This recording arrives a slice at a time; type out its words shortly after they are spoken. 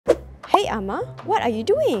Hey Ammar, what are you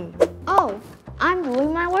doing? Oh, I'm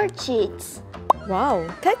doing my worksheets. Wow,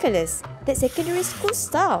 calculus. That's secondary school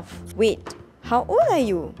stuff. Wait, how old are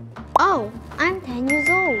you? Oh, I'm 10 years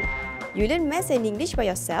old. You learn maths and English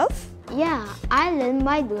by yourself? Yeah, I learn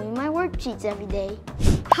by doing my worksheets every day.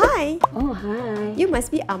 Hi! Oh, hi. You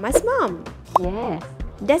must be Ammar's mom. Yes.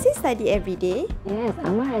 Does he study every day? Yes,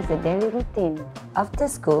 Ammar has a daily routine. After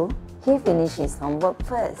school, he finishes homework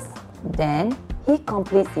first. Then, he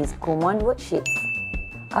completes his Kumon worksheets.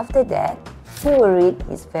 After that, he will read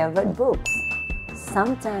his favorite books.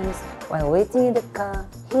 Sometimes, while waiting in the car,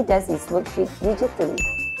 he does his worksheet digitally.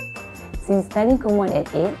 Since studying Kumon at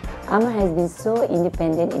 8, Ammar has been so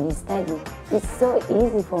independent in his study. It's so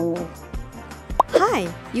easy for me. Hi,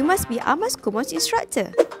 you must be Ammar's Kumon's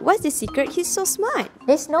instructor. What's the secret he's so smart?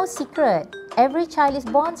 There's no secret. Every child is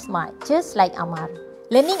born smart, just like Ammar.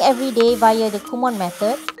 Learning every day via the Kumon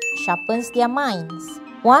method sharpens their minds.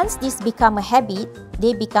 Once this becomes a habit,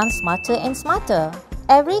 they become smarter and smarter.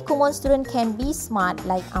 Every Kumon student can be smart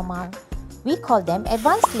like Ammar. We call them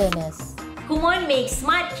advanced learners. Kumon makes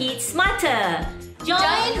smart kids smarter.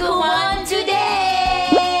 Join Kumon today!